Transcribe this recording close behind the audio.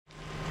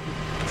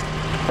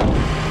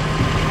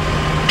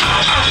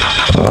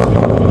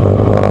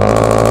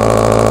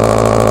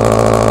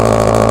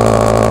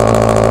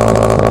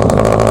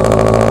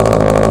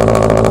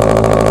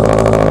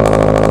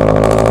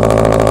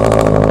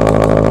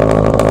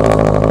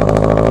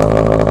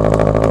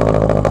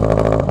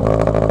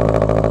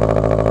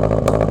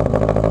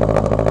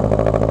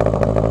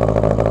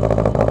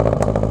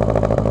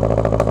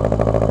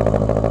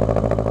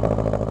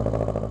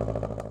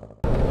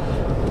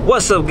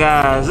What's up,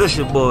 guys? It's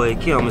your boy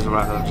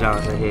Mr.Rockoff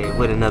Johnson here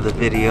with another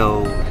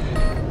video.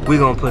 We're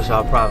gonna push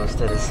our problems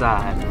to the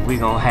side and we're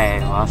gonna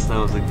have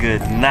ourselves a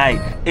good night.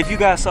 If you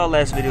guys saw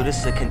last video, this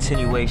is a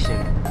continuation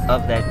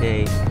of that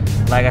day.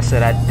 Like I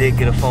said, I did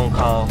get a phone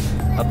call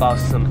about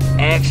some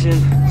action,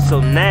 so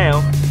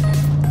now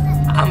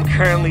I'm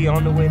currently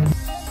on the way to...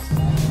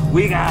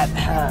 We got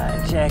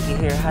Jackie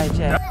here. Hi,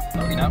 Jackie.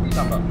 Okay, now what you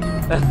talking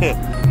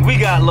about? We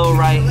got Lo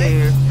right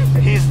here.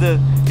 He's the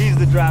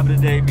driver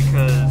today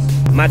because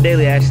my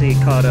daily actually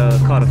caught a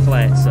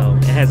flat, so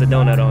it has a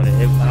donut on it.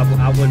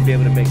 I wouldn't be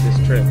able to make this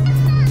trip.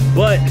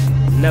 But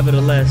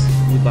nevertheless,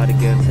 we about to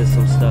get into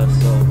some stuff.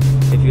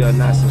 So if you are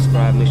not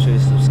subscribed, make sure you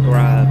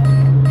subscribe.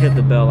 Hit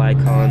the bell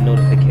icon,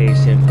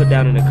 notification. Put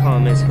down in the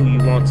comments who you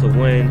want to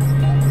win.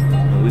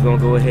 And we're gonna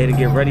go ahead and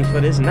get ready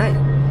for this night.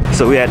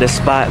 So we at the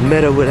spot,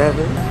 met or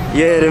whatever.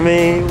 Yeah, I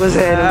mean, what's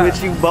happening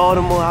with you,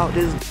 Baltimore out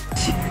this?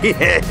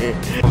 Yeah.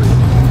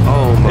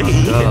 Oh my God.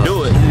 He can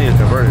do it. He needs to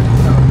convert it.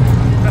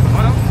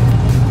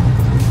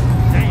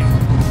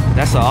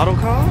 That's an auto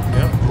car?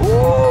 Yep.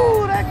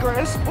 Ooh, that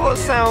Grand Sport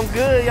sound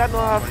good. Y'all know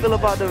how I feel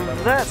about the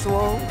vets,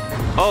 whoa.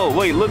 Oh,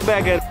 wait, look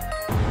back at it.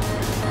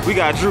 We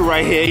got Drew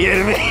right here, you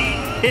know what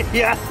I mean?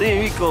 Y'all see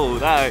me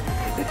cold, all right.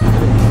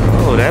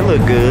 Oh, that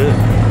look good.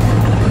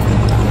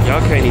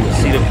 Y'all can't even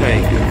see the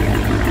paint.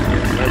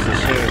 That's a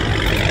shirt.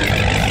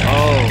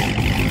 Oh,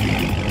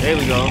 there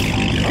we go.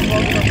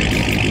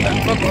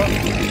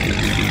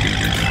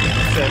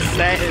 It's a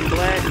satin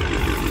black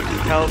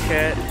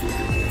Hellcat.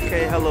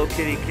 Okay, hello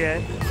kitty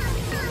cat.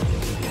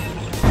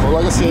 Well,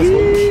 like I said,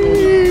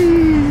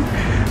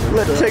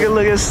 let's take a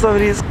look at some of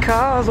these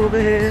cars over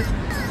here.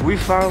 We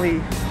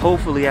finally,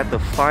 hopefully at the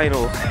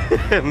final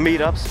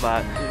meet-up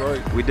spot.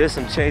 Right. We did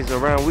some changes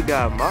around. We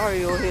got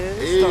Mario here.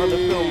 It's starting to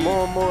feel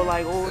more and more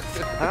like old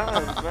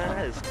times, man.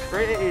 That is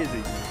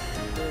crazy.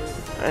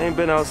 I ain't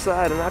been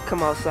outside and I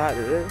come outside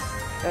today.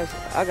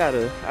 I got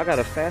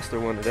a faster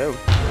one of them.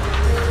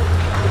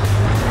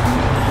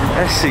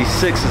 That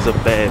C6 is a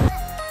bad.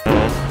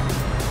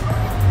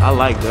 I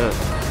like that.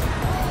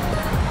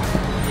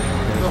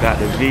 Got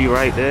the V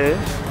right there.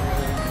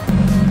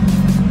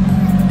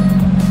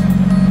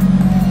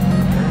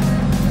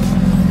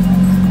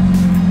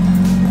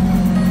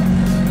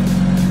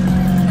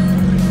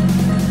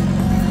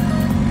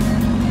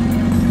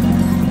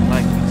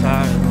 Like the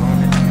tires on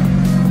it.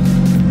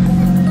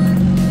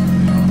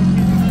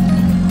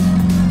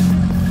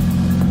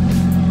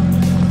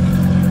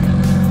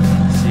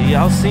 See,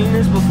 y'all seen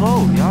this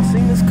before. Y'all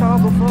seen this car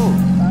before.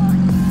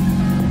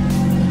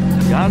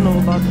 Y'all know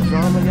about the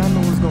drama, y'all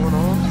know what's going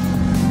on.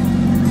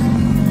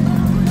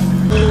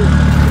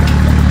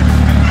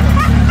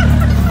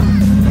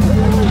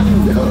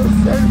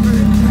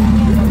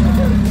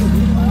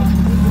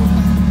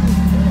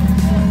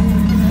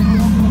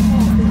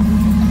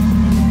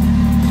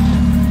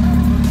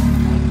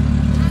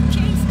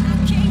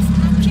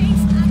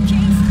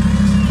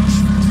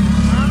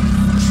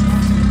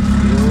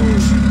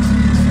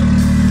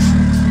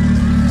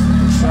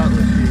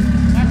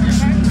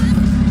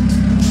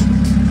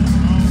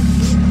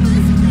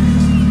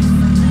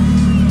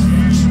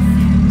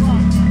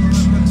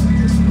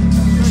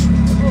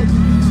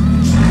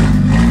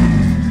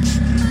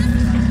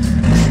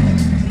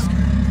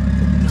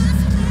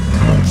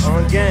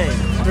 Gang,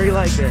 straight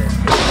like that.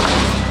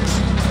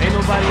 Ain't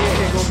nobody in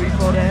here gonna be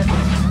for that.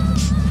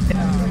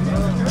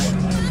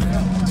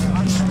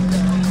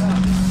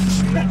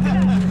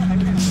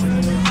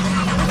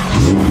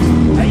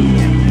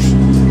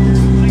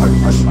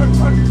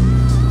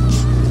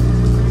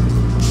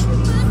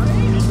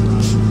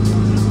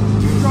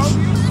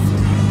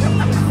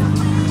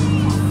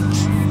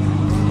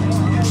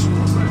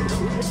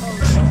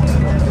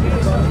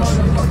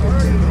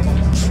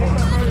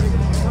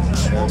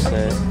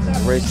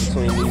 Race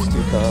between these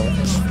two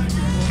cars.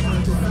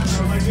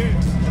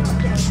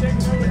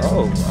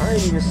 Oh, I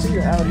didn't even see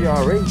the Audi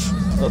R8.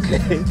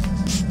 Okay.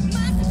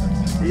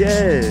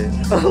 Yeah.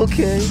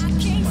 Okay.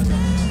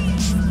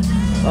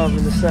 Off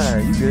in the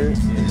side, you good?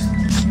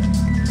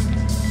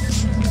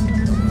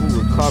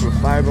 Ooh, carbon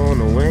fiber on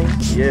the wing.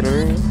 Yeah, I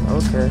mean.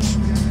 Okay.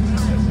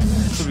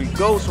 3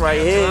 ghosts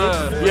right here.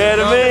 Yeah,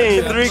 I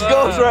mean. 3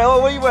 ghosts right.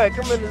 Oh, where you at?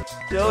 Come in.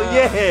 Yo,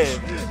 yeah.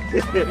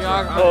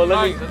 Oh,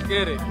 let's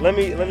get it. Let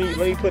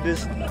me put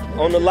this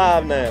on the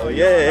live now.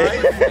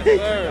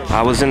 Yeah.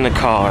 I was in the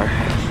car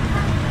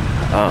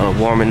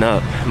warming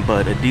up,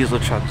 but a diesel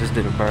truck just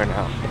didn't burn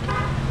out.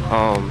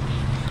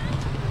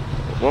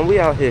 When we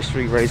out here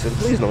street racing,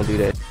 please don't do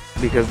that,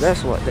 because that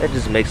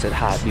just makes it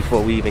hot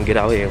before we even get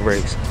out here and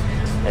race.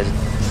 That's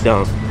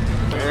dumb.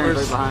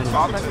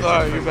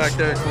 Alright, you're back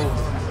there. Cool.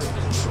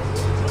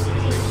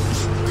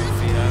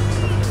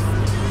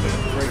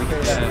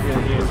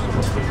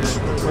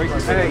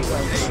 Hey,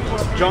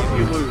 jump,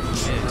 you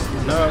lose.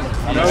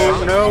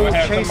 No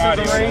chase of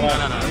the race.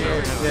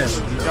 Yeah,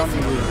 you jump,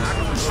 you lose.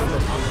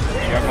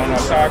 Y'all going on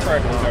side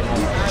crack or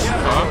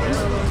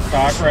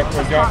side crack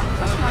or jump?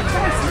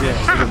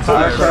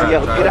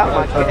 Get out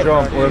my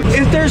jump.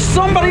 If there's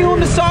somebody on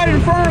the side in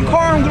front of the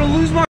car, I'm gonna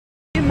lose my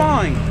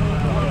mind.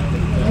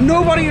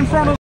 Nobody in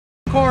front of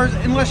the cars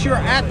unless you're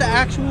at the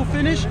actual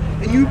finish,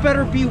 and you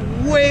better be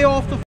way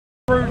off the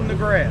road in the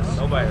grass.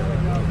 Nobody.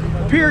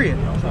 Period.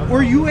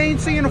 Or you ain't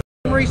seeing a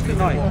race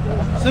tonight.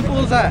 Simple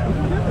as that.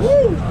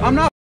 Woo! I'm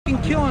not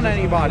killing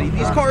anybody.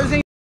 These cars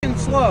ain't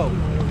slow.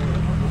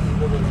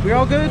 We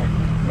all good?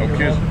 No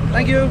kiss.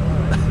 Thank you.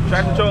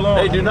 Track control on.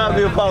 Hey, do not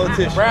be a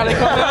politician. Bradley,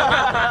 come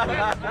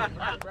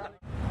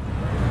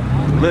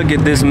Look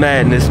at this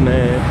madness,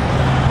 man.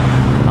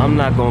 I'm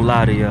not gonna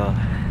lie to y'all.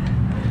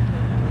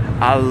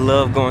 I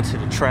love going to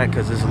the track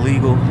because it's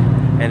legal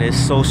and it's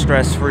so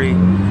stress-free,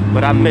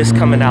 but I miss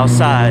coming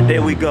outside.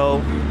 There we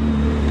go.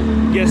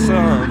 Get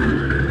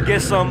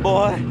some,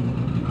 boy.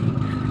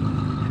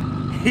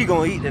 He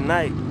gonna eat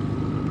tonight.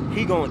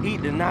 He gonna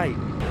eat tonight.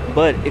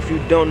 But if you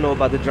don't know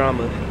about the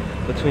drama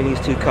between these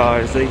two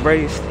cars, they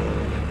raced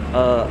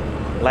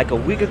like a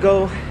week and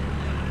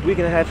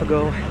a half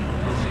ago.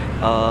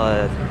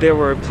 There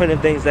were plenty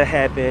of things that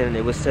happened.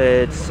 It was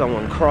said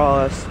someone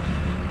crossed,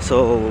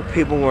 so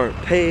people weren't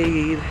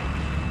paid,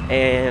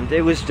 and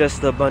it was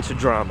just a bunch of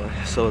drama.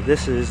 So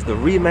this is the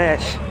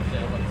rematch,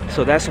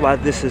 so that's why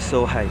this is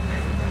so hype.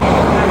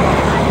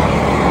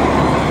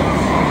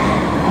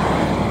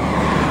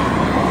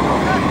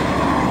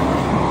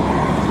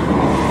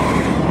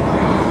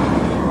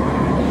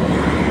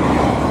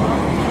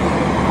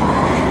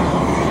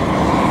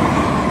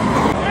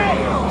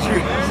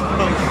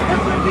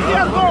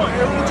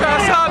 We're trying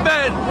to side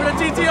bend with a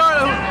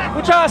GTR.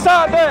 We're trying to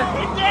side bend.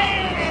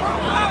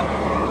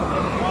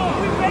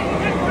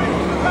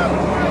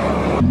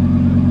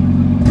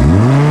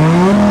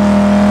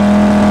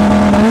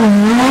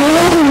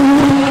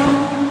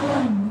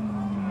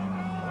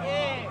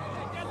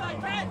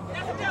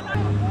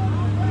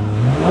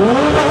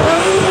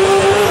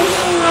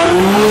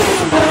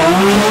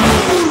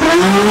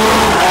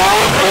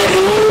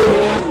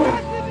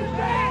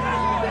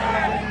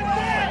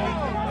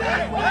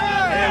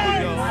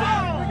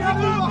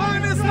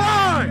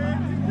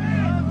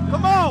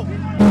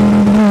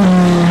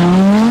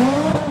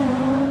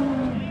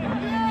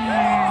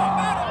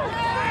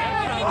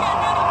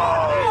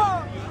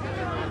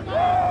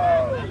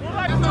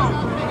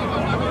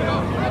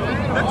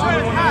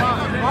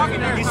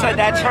 You said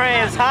that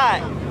trans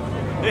hot.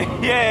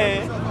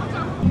 Yeah.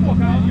 Go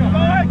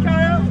ahead,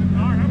 Kyle.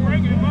 I'm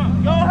breaking him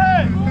up. Go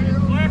ahead.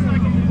 Flash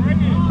like I'm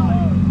breaking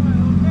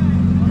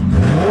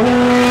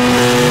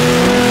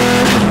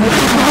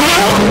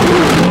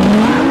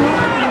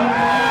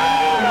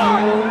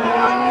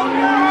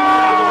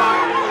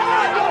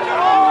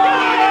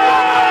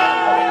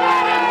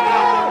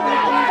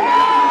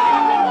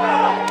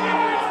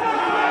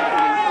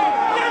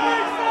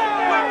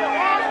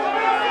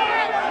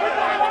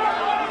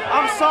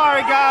I'm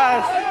sorry,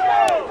 guys.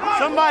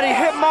 Somebody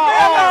hit my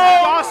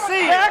arm. Y'all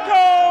see it?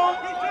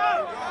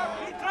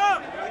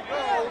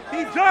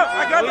 He jumped.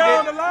 I got that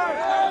on the line.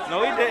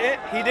 No, he didn't.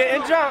 He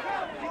didn't jump.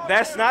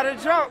 That's not a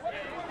jump.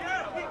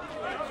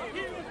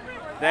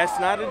 That's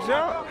not a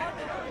jump.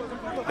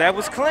 That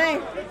was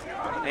clean.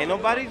 Ain't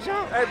nobody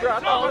jumped. Hey, bro, I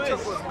thought my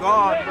truck was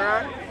gone,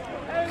 bro.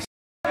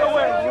 It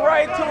went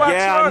right to my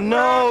Yeah, truck, I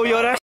know,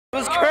 yo. That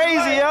was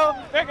crazy, yo.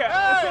 Nigga,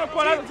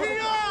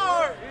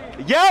 GTR.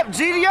 Yep,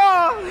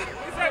 GTR.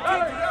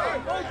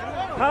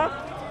 Huh?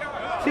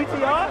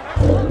 GTR?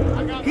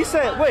 He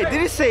said, wait,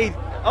 did he say?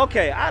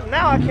 Okay,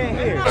 now I can't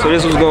hear. So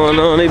this was going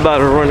on. They about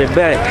to run it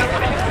back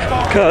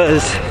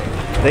because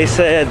they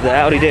said the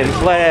Audi didn't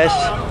flash,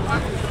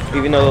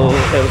 even though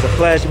there was a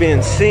flash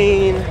being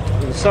seen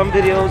in some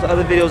videos,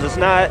 other videos it's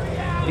not.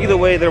 Either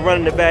way, they're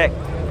running it back.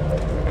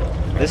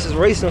 This is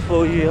racing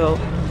for you, yo.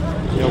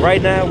 You know,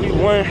 right now we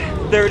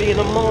 1:30 in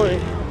the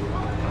morning,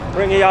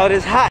 bringing y'all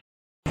this hot.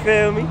 You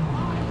feel me?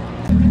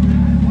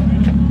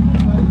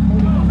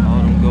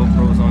 All them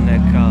GoPros on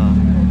that car.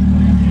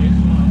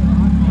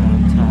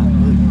 On top,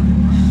 look.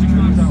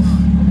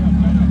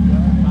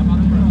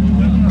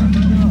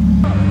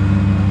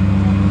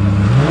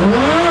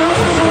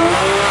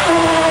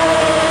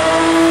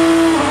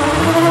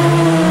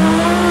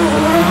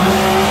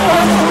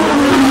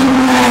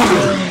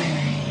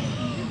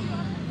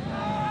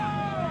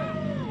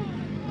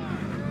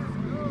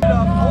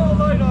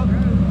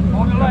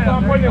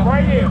 I'm putting it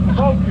right here.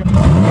 Focus.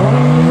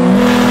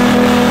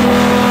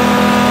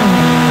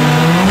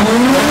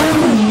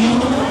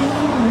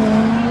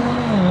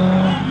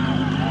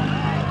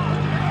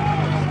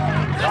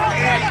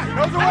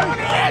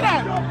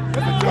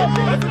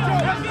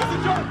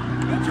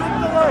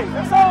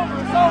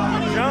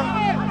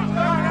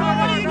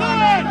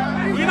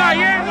 We're not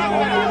hearing that.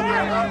 We're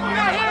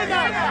not hearing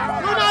that.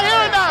 We're not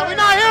hearing that. We're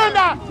not hearing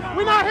that.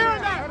 We're not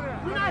hearing that.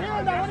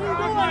 What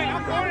are you doing?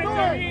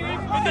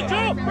 the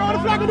jump! Bro, the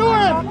flag is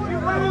doing!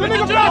 The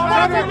nigga flash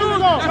 5 seconds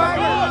ago!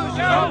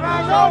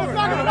 Bro, the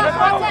flag is flash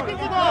 5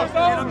 seconds ago!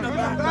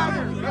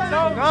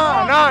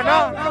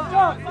 No.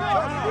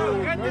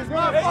 Get this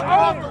motherfucker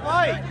off the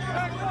light!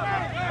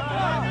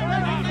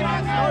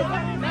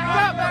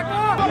 Back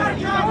up!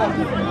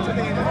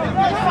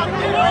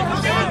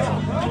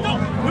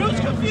 Who's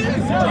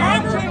confused?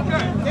 Driver!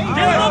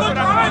 Get another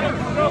driver!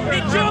 He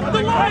jumped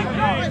the light!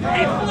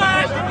 He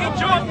flashed and he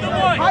jumped the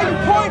light! How you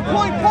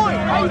point?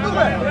 How you do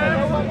that?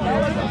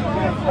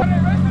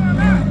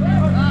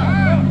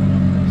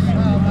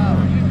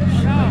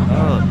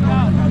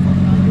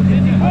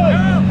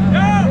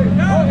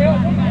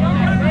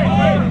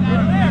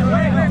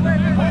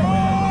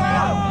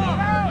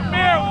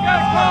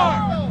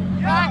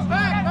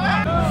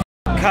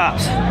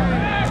 Cops,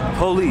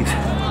 police.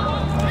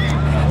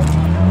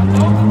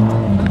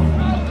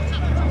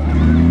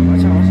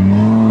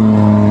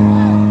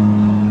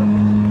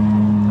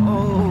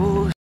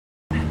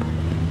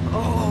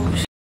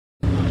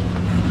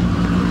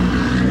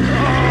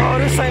 Oh,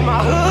 this ain't my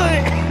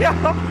hood.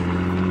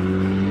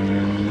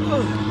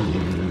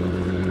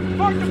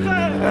 Fuck the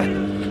flag!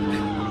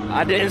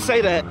 I didn't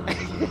say that.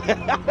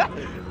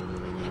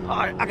 All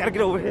right, I gotta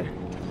get over here.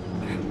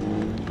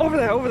 Over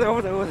there.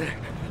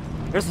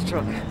 There's the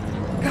truck.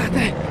 God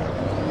dang.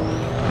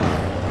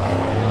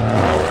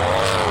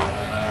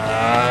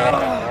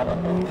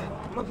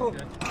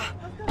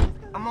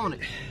 I'm on it.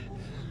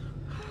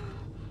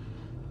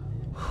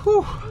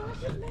 Whew.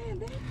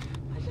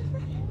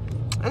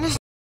 And this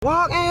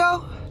walking,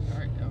 yo.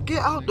 Get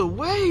out the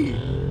way.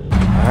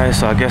 Alright,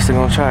 so I guess they're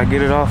gonna try to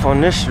get it off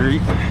on this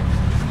street.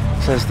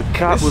 Since the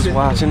cop was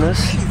watching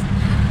us.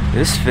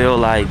 This feel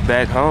like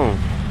back home.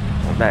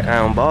 Back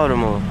out in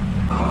Baltimore.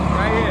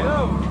 Right here.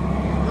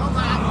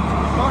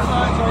 Start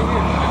lines right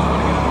here.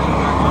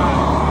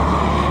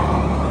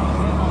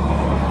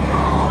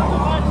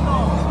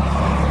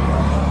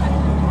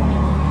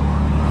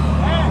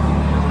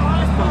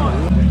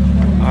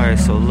 Alright,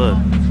 so look.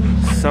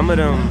 Some of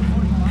them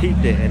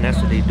peeped it, and that's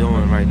what they're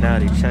doing right now.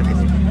 They're checking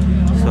it.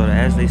 So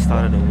as they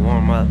started to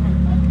warm up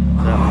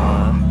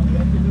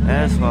the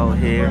asphalt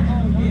here,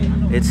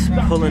 it's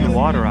pulling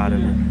water out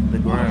of the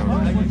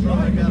ground.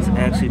 It's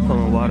actually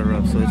pulling water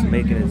up, so it's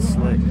making it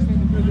slick.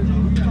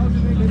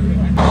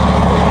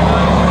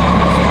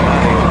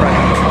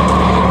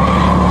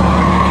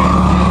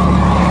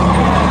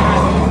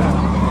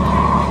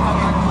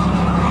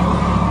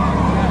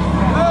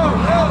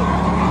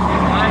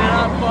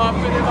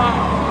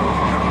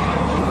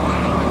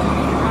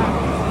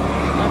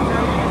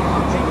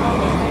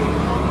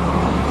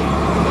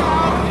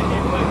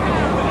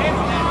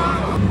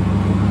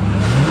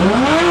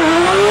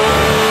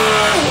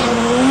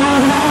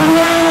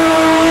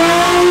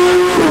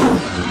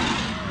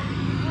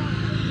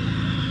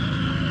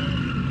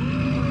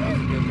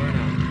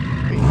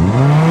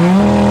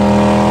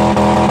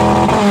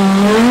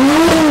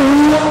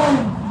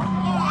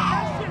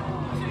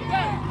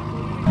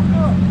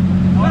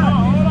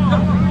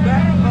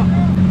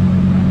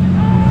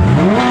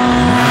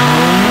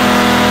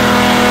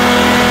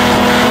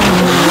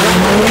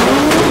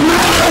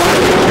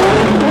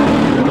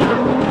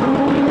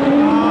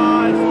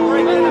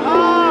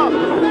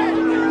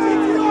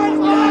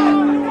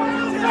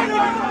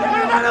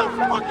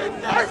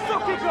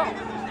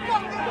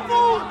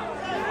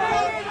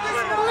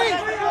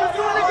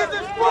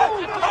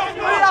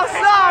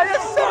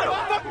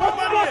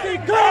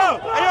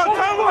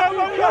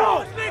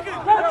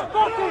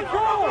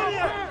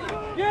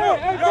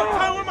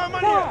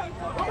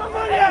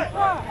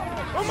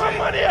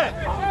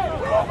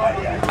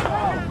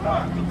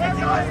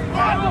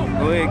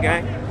 Go ahead,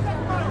 gang.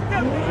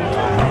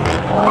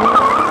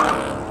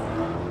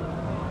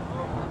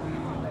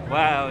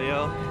 Wow,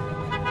 yo.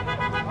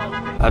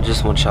 I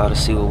just want y'all to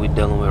see what we're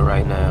dealing with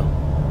right now.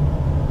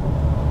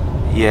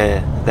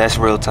 Yeah, that's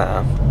real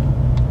time.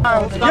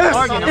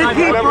 Yes, it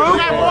did, bro.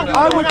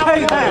 I would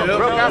pay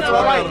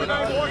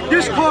that.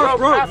 This car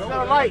broke.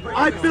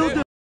 I built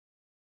it.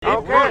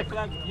 Okay.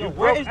 You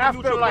broke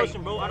after the light,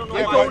 bro. I don't know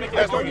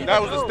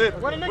That was a step.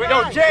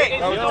 Yo, Jay!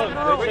 Continue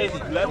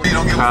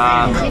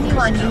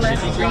on US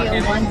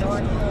 301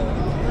 North,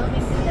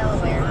 Wilmington,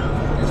 Delaware.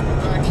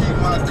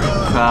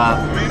 Cop,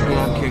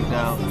 got kicked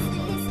out.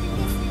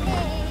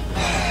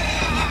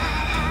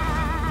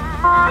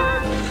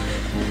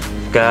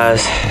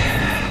 Guys,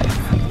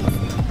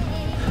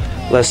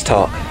 let's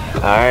talk.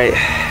 Alright,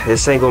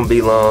 this ain't gonna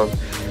be long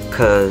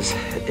because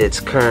it's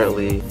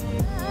currently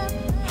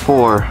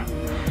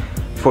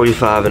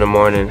 4:45 in the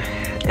morning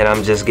and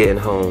I'm just getting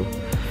home.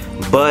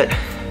 But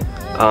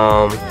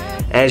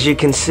as you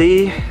can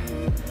see,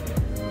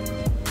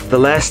 the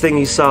last thing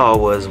you saw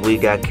was we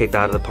got kicked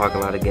out of the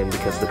parking lot again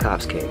because the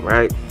cops came,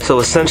 right? So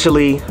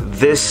essentially,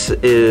 this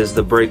is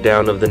the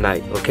breakdown of the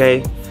night,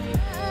 okay?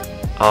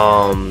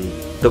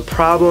 The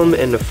problem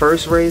in the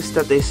first race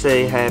that they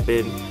say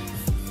happened,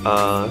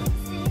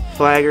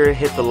 Flagger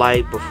hit the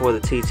light before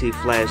the TT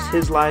flashed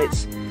his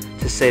lights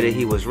to say that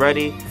he was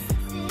ready.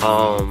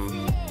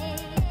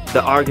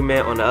 The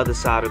argument on the other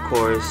side, of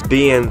course,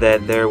 being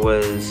that there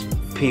was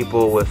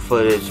people with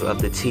footage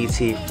of the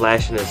TT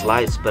flashing his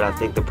lights, but I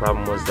think the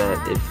problem was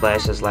that it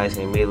flashed his lights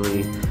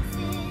immediately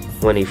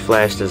when he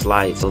flashed his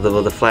lights. So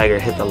the flagger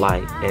hit the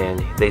light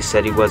and they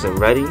said he wasn't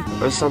ready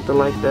or something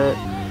like that.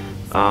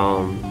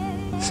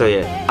 So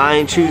yeah, I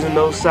ain't choosing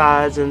those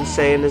sides and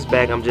saying this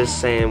back. I'm just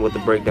saying what the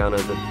breakdown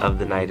of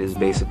the night is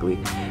basically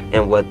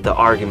and what the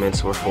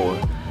arguments were for.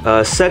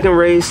 Second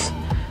race,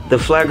 the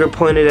flagger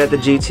pointed at the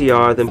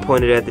GTR, then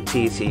pointed at the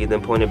TT,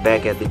 then pointed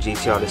back at the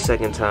GTR the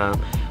second time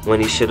when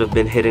he should have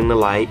been hitting the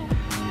light.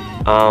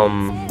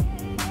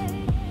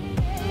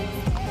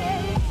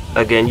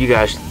 Again, you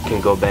guys can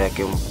go back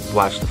and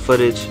watch the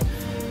footage.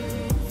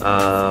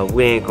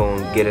 We ain't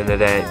gonna get into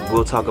that.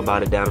 We'll talk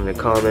about it down in the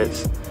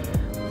comments.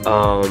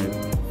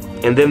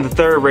 And then the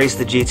third race,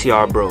 the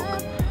GTR broke.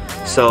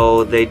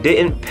 So they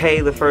didn't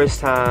pay the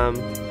first time.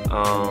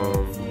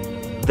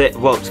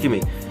 Well, excuse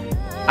me.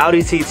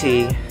 Audi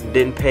TT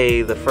didn't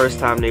pay the first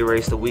time they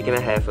raced a week and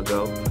a half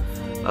ago.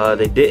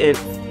 They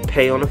didn't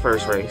pay on the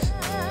first race.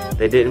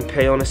 They didn't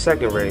pay on the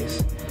second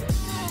race.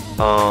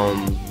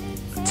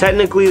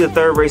 Technically, the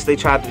third race they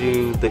tried to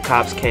do, the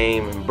cops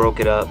came and broke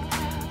it up.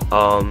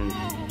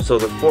 So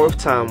the fourth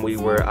time we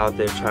were out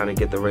there trying to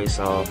get the race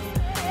off,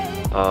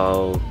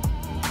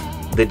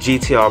 the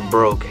GTR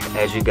broke.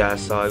 As you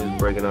guys saw, it was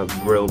breaking up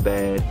real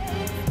bad.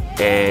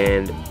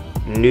 And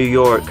New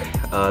York,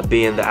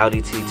 being the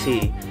Audi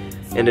TT,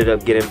 ended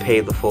up getting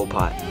paid the full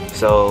pot.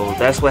 So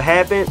that's what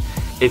happened.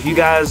 If you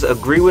guys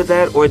agree with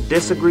that or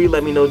disagree,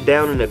 let me know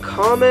down in the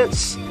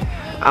comments.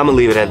 I'm gonna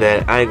leave it at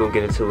that. I ain't gonna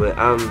get into it.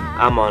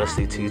 I'm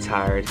honestly too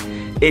tired.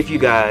 If you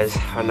guys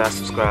are not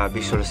subscribed,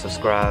 be sure to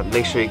subscribe.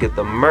 Make sure you get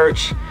the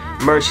merch.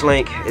 Merch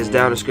link is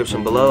down in the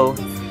description below.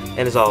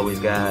 And as always,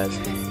 guys,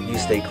 you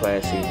stay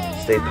classy,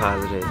 stay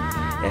positive,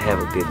 and have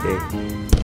a good day.